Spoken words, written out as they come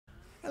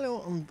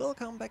Hello and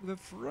welcome back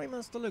with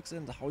Raimers Deluxe,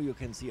 and how you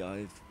can see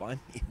I'm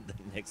in the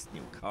next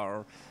new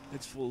car.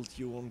 It's full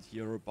tuned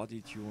here,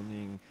 body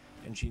tuning,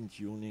 engine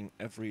tuning,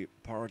 every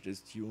part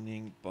is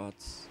tuning, but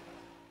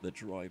the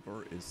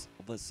driver is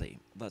the same.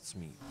 That's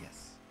me,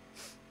 yes.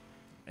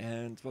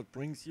 And what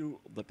brings you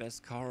the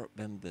best car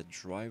when the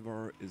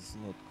driver is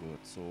not good?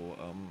 So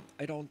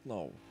I don't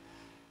know.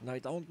 And I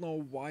don't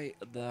know why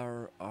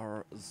there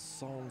are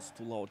sounds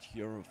too loud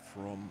here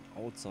from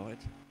outside.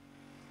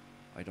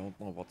 I don't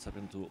know what's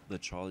happened to the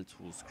child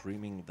who's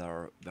screaming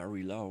there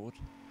very loud.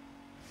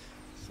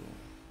 So,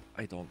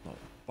 I don't know.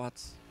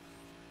 But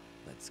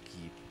let's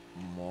keep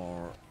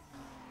more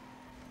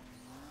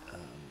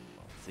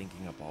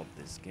thinking about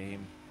this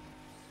game.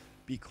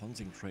 Be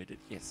concentrated.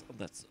 Yes,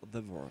 that's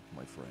the word,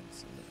 my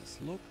friends. Let us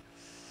look.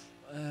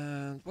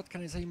 And what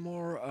can I say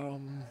more?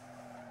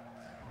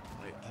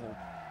 I hope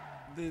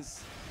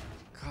this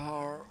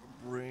car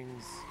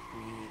brings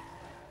me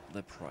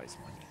the prize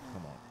money.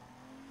 Come on.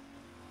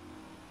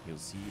 You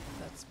see,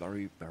 that's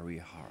very, very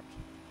hard.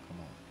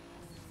 Come on.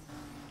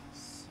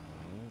 So,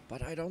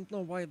 but I don't know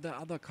why the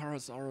other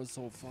cars are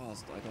so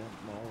fast. I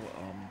don't know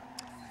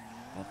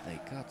what they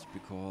got,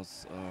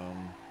 because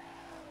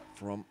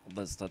from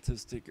the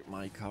statistic,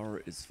 my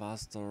car is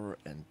faster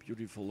and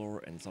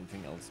beautifuler and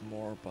something else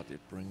more, but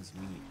it brings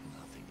me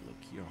nothing.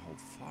 Look here how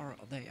far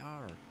they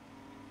are.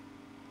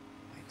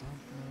 I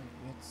don't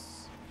know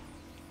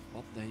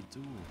what they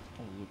do.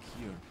 Oh, look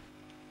here.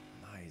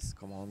 Nice,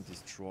 come on,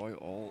 destroy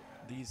all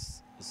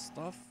these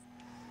stuff,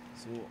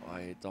 so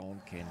I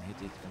can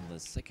hit it in the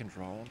second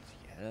round.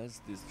 Yes,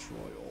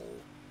 destroy all.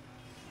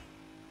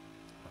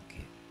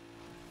 Okay,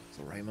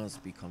 so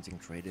Raimers, be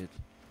concentrated.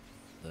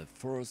 The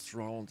first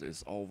round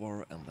is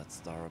over, and let's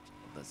start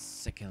the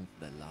second,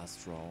 the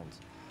last round.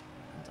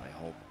 And I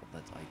hope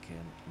that I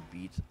can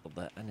beat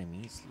the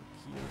enemies.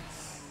 Look here.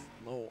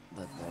 No,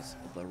 that was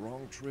the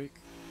wrong trick.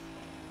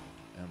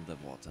 And the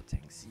water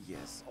tanks,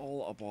 yes,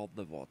 all about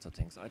the water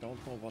tanks. I don't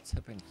know what's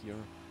happened here.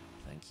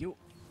 Thank you.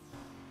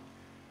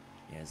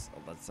 Yes,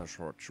 that's a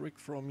short trick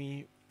from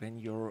me. When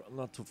you're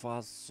not too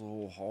fast,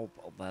 so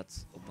hope that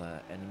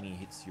the enemy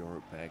hits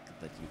your back,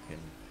 that you can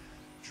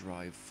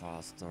drive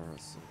faster,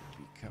 so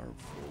be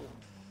careful.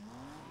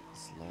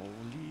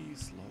 Slowly,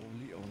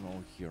 slowly. Oh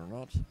no, here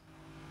not.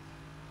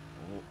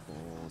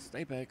 Oh,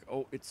 stay back.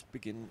 Oh, it's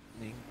beginning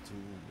to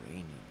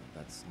rain.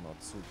 That's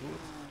not so good.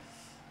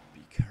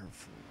 Be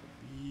careful,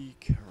 be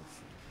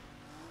careful.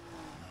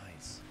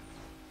 Nice.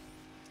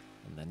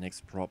 And the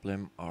next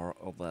problem are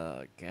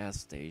the gas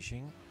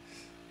station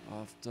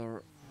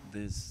after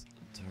this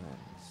turn.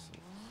 So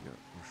here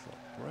a short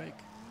break.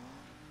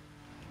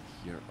 And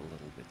here a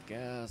little bit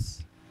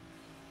gas.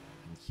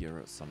 And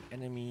here some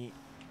enemy.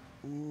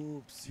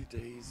 Oopsie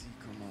daisy,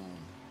 come on.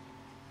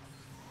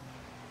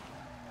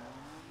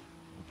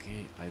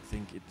 Okay, I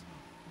think it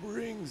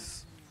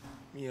brings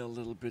me a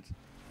little bit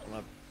on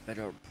a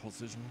better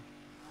position.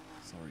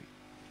 Sorry.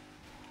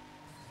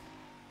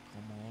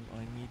 Come on,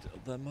 I need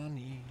the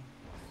money.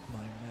 My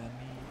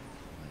money.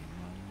 My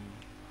money.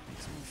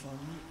 It's so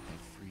funny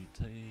every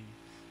day.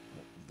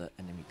 Oh, the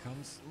enemy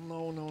comes.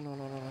 No, no, no,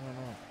 no, no, no, no,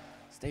 no.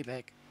 Stay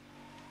back.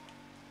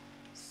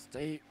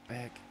 Stay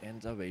back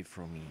and away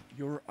from me.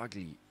 You're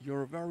ugly.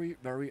 You're very,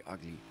 very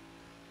ugly.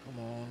 Come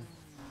on.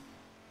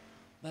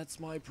 That's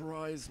my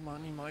prize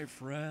money, my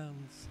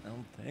friends.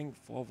 And thanks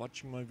for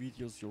watching my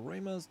videos. Your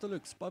Raimers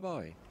Deluxe. Bye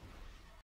bye.